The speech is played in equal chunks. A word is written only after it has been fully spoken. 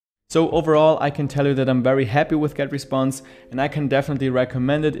So overall, I can tell you that I'm very happy with Getresponse, and I can definitely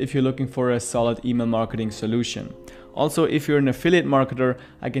recommend it if you're looking for a solid email marketing solution. Also, if you're an affiliate marketer,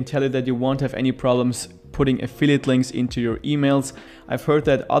 I can tell you that you won't have any problems putting affiliate links into your emails. I've heard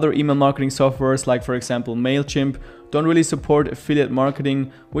that other email marketing softwares, like for example MailChimp, don't really support affiliate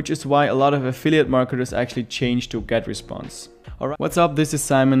marketing, which is why a lot of affiliate marketers actually change to Getresponse. Alright, what's up? This is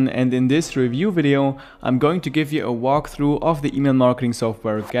Simon, and in this review video, I'm going to give you a walkthrough of the email marketing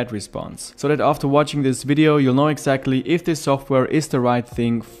software Getresponse, so that after watching this video, you'll know exactly if this software is the right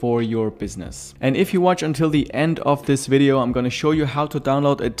thing for your business. And if you watch until the end of this video, I'm going to show you how to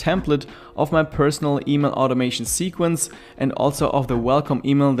download a template of my personal email automation sequence and also of the welcome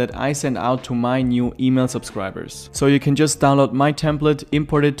email that I send out to my new email subscribers. So you can just download my template,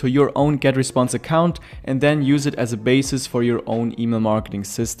 import it to your own Getresponse account, and then use it as a basis for your own email marketing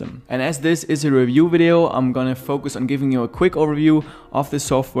system. And as this is a review video, I'm gonna focus on giving you a quick overview of the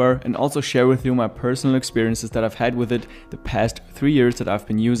software and also share with you my personal experiences that I've had with it the past 3 years that I've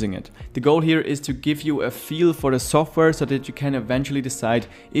been using it. The goal here is to give you a feel for the software so that you can eventually decide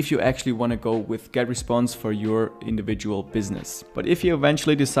if you actually want to go with Getresponse for your individual business. But if you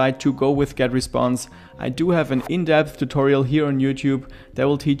eventually decide to go with Getresponse, I do have an in-depth tutorial here on YouTube that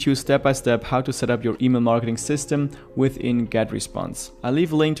will teach you step by step how to set up your email marketing system within Getresponse. I'll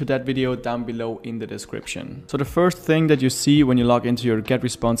leave a link to that video down below in the description. So the first thing that you see when you log into your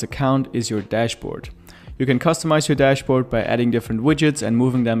Getresponse account is your dashboard. You can customize your dashboard by adding different widgets and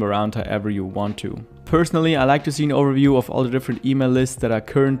moving them around however you want to. Personally, I like to see an overview of all the different email lists that I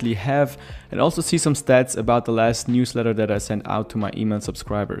currently have and also see some stats about the last newsletter that I sent out to my email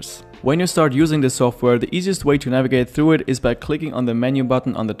subscribers. When you start using this software, the easiest way to navigate through it is by clicking on the menu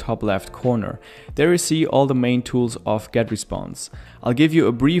button on the top left corner. There you see all the main tools of Getresponse. I'll give you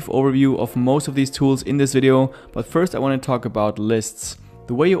a brief overview of most of these tools in this video, but first I want to talk about lists.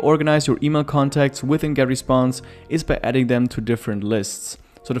 The way you organize your email contacts within Getresponse is by adding them to different lists.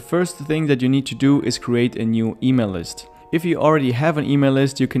 So the first thing that you need to do is create a new email list. If you already have an email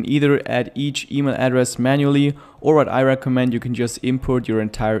list, you can either add each email address manually, or what I recommend, you can just import your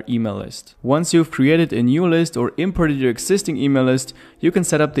entire email list. Once you've created a new list or imported your existing email list, you can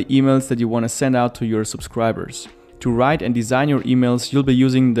set up the emails that you want to send out to your subscribers. To write and design your emails, you'll be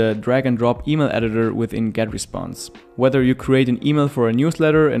using the drag and drop email editor within Getresponse. Whether you create an email for a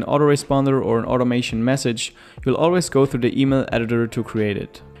newsletter, an autoresponder, or an automation message, you'll always go through the email editor to create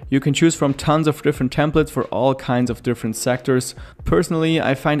it. You can choose from tons of different templates for all kinds of different sectors. Personally,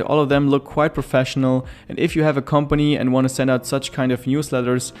 I find all of them look quite professional, and if you have a company and want to send out such kind of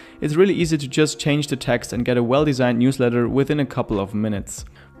newsletters, it's really easy to just change the text and get a well-designed newsletter within a couple of minutes.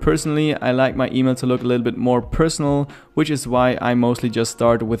 Personally, I like my email to look a little bit more personal, which is why I mostly just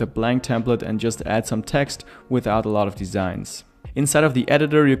start with a blank template and just add some text without a lot of designs. Inside of the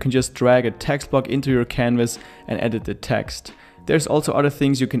editor, you can just drag a text block into your canvas and edit the text. There's also other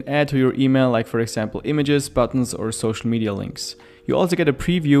things you can add to your email, like for example images, buttons, or social media links. You also get a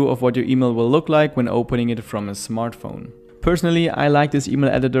preview of what your email will look like when opening it from a smartphone. Personally, I like this email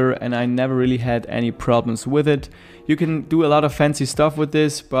editor and I never really had any problems with it. You can do a lot of fancy stuff with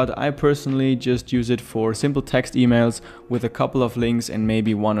this, but I personally just use it for simple text emails with a couple of links and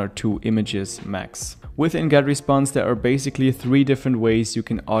maybe 1 or 2 images max. Within Getresponse, there are basically 3 different ways you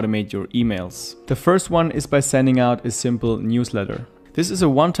can automate your emails. The first one is by sending out a simple newsletter. This is a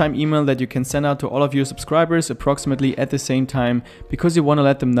one-time email that you can send out to all of your subscribers approximately at the same time because you want to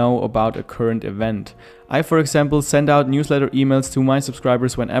let them know about a current event. I, for example, send out newsletter emails to my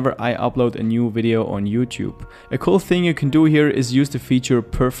subscribers whenever I upload a new video on YouTube. A cool thing you can do here is use the feature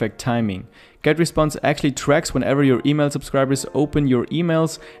perfect timing. Getresponse actually tracks whenever your email subscribers open your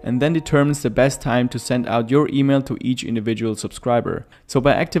emails and then determines the best time to send out your email to each individual subscriber. So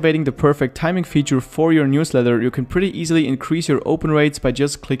by activating the perfect timing feature for your newsletter, you can pretty easily increase your open rates by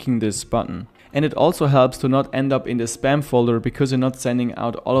just clicking this button. And it also helps to not end up in the spam folder because you're not sending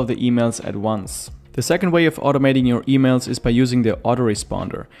out all of the emails at once. The second way of automating your emails is by using the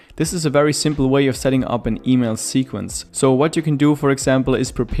autoresponder. This is a very simple way of setting up an email sequence. So what you can do, for example, is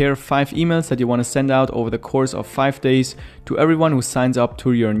prepare 5 emails that you want to send out over the course of 5 days to everyone who signs up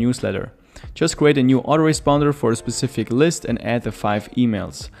to your newsletter. Just create a new autoresponder for a specific list and add the 5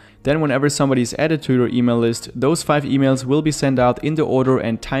 emails. Then whenever somebody is added to your email list, those 5 emails will be sent out in the order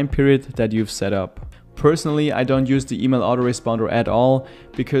and time period that you've set up. Personally, I don't use the email autoresponder at all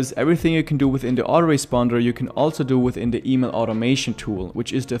because everything you can do within the autoresponder you can also do within the email automation tool,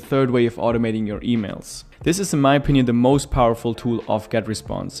 which is the third way of automating your emails. This is in my opinion the most powerful tool of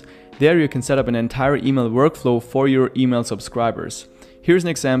Getresponse. There you can set up an entire email workflow for your email subscribers. Here's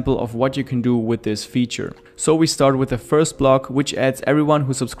an example of what you can do with this feature. So we start with the first block, which adds everyone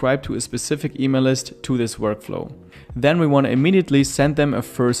who subscribed to a specific email list to this workflow. Then we want to immediately send them a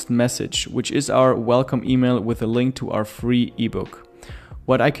first message, which is our welcome email with a link to our free ebook.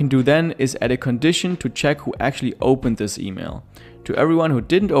 What I can do then is add a condition to check who actually opened this email. To everyone who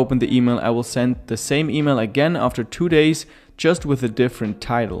didn't open the email, I will send the same email again after 2 days, just with a different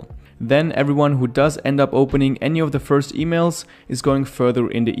title. Then everyone who does end up opening any of the first emails is going further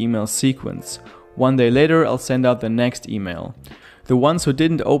in the email sequence. 1 day later, I'll send out the next email. The ones who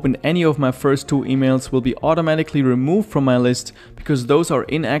didn't open any of my first 2 emails will be automatically removed from my list because those are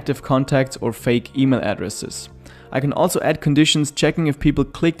inactive contacts or fake email addresses. I can also add conditions checking if people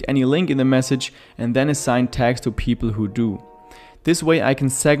clicked any link in the message and then assign tags to people who do. This way I can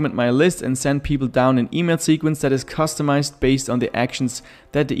segment my list and send people down an email sequence that is customized based on the actions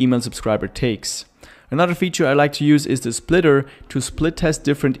that the email subscriber takes. Another feature I like to use is the splitter to split test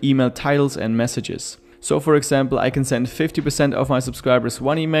different email titles and messages. So for example, I can send 50% of my subscribers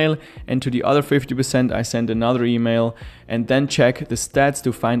one email and to the other 50% I send another email and then check the stats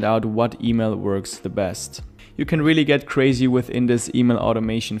to find out what email works the best. You can really get crazy within this email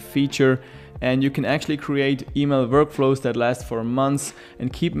automation feature, and you can actually create email workflows that last for months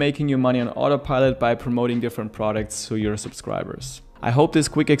and keep making you money on autopilot by promoting different products to your subscribers. I hope this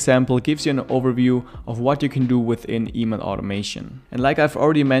quick example gives you an overview of what you can do within email automation. And like I've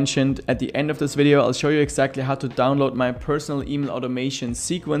already mentioned, at the end of this video, I'll show you exactly how to download my personal email automation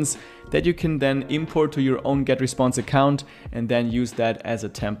sequence that you can then import to your own Getresponse account and then use that as a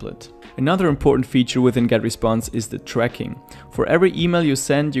template. Another important feature within Getresponse is the tracking. For every email you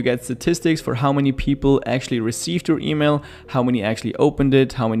send, you get statistics for how many people actually received your email, how many actually opened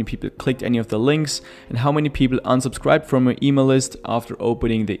it, how many people clicked any of the links, and how many people unsubscribed from your email list after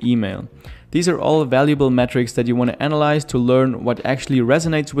opening the email. These are all valuable metrics that you want to analyze to learn what actually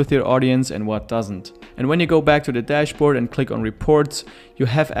resonates with your audience and what doesn't. And when you go back to the dashboard and click on reports, you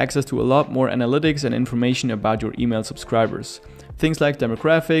have access to a lot more analytics and information about your email subscribers. Things like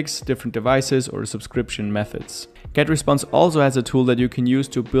demographics, different devices, or subscription methods. Getresponse also has a tool that you can use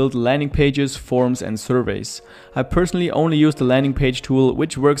to build landing pages, forms, and surveys. I personally only use the landing page tool,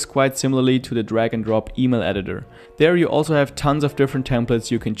 which works quite similarly to the drag and drop email editor. There you also have tons of different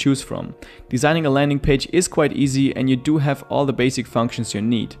templates you can choose from. Designing a landing page is quite easy and you do have all the basic functions you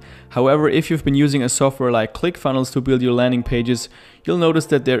need. However, if you've been using a software like ClickFunnels to build your landing pages, you'll notice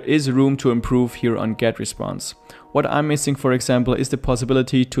that there is room to improve here on Getresponse. What I'm missing, for example, is the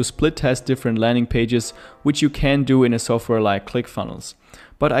possibility to split test different landing pages, which you can do in a software like ClickFunnels.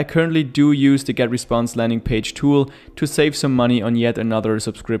 But I currently do use the Getresponse landing page tool to save some money on yet another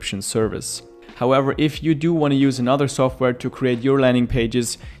subscription service. However, if you do want to use another software to create your landing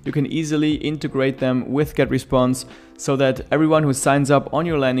pages, you can easily integrate them with Getresponse so that everyone who signs up on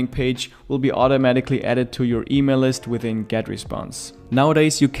your landing page will be automatically added to your email list within Getresponse.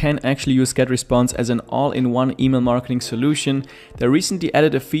 Nowadays, you can actually use Getresponse as an all-in-one email marketing solution. They recently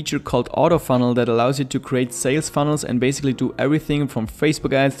added a feature called Auto Funnel that allows you to create sales funnels and basically do everything from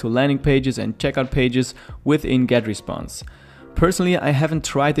Facebook ads to landing pages and checkout pages within Getresponse. Personally, I haven't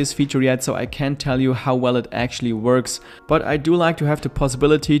tried this feature yet, so I can't tell you how well it actually works, but I do like to have the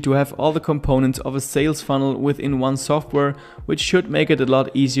possibility to have all the components of a sales funnel within one software, which should make it a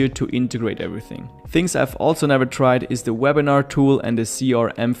lot easier to integrate everything. Things I've also never tried is the webinar tool and the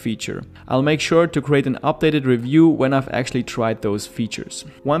CRM feature. I'll make sure to create an updated review when I've actually tried those features.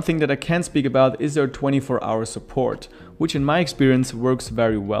 One thing that I can speak about is their 24-hour support, which in my experience works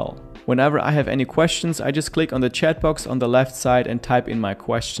very well. Whenever I have any questions, I just click on the chat box on the left side and type in my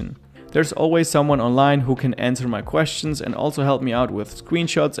question. There's always someone online who can answer my questions and also help me out with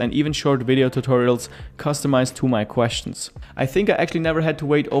screenshots and even short video tutorials customized to my questions. I think I actually never had to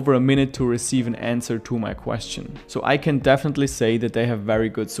wait over a minute to receive an answer to my question. So I can definitely say that they have very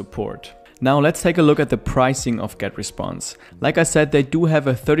good support. Now let's take a look at the pricing of Getresponse. Like I said, they do have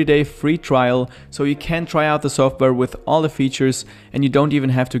a 30-day free trial, so you can try out the software with all the features and you don't even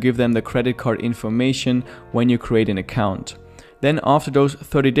have to give them the credit card information when you create an account. Then after those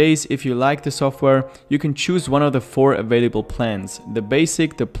 30 days, if you like the software, you can choose one of the 4 available plans: the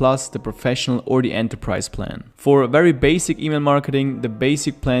basic, the plus, the professional, or the enterprise plan. For very basic email marketing, the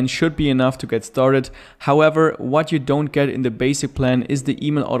basic plan should be enough to get started. However, what you don't get in the basic plan is the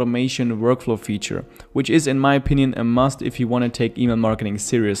email automation workflow feature, which is in my opinion a must if you want to take email marketing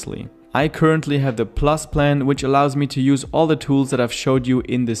seriously. I currently have the plus plan, which allows me to use all the tools that I've showed you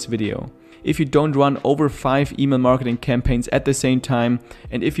in this video. If you don't run over 5 email marketing campaigns at the same time,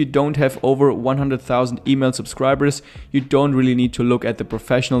 and if you don't have over 100,000 email subscribers, you don't really need to look at the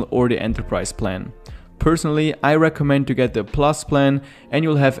professional or the enterprise plan. personally, I recommend to get the Plus plan and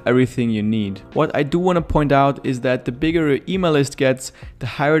you'll have everything you need. What I do want to point out is that the bigger your email list gets, the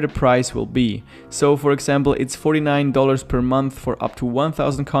higher the price will be. So for example, it's $49 per month for up to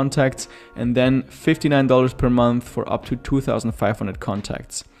 1,000 contacts and then $59 per month for up to 2,500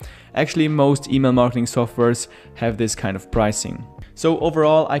 contacts. Actually, most email marketing softwares have this kind of pricing. So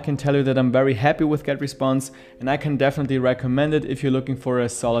overall, I can tell you that I'm very happy with Getresponse and I can definitely recommend it if you're looking for a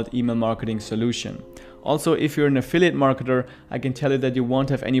solid email marketing solution. Also, if you're an affiliate marketer, I can tell you that you won't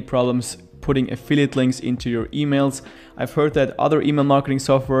have any problems putting affiliate links into your emails. I've heard that other email marketing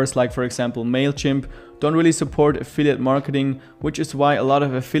softwares, like for example MailChimp, don't really support affiliate marketing, which is why a lot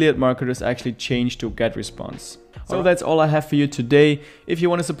of affiliate marketers actually change to Getresponse. So that's all I have for you today. If you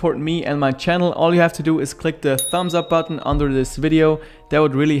want to support me and my channel, all you have to do is click the thumbs up button under this video. That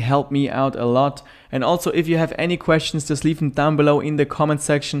would really help me out a lot. And also, if you have any questions, just leave them down below in the comment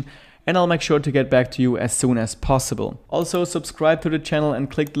section and I'll make sure to get back to you as soon as possible. Also, subscribe to the channel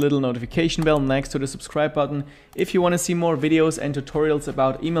and click the little notification bell next to the subscribe button if you want to see more videos and tutorials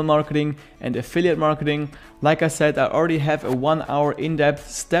about email marketing and affiliate marketing. Like I said, I already have a 1-hour in-depth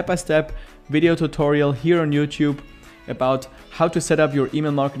step-by-step video tutorial here on YouTube about how to set up your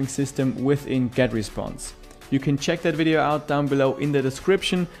email marketing system within Getresponse. You can check that video out down below in the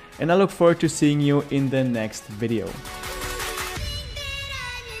description and I look forward to seeing you in the next video.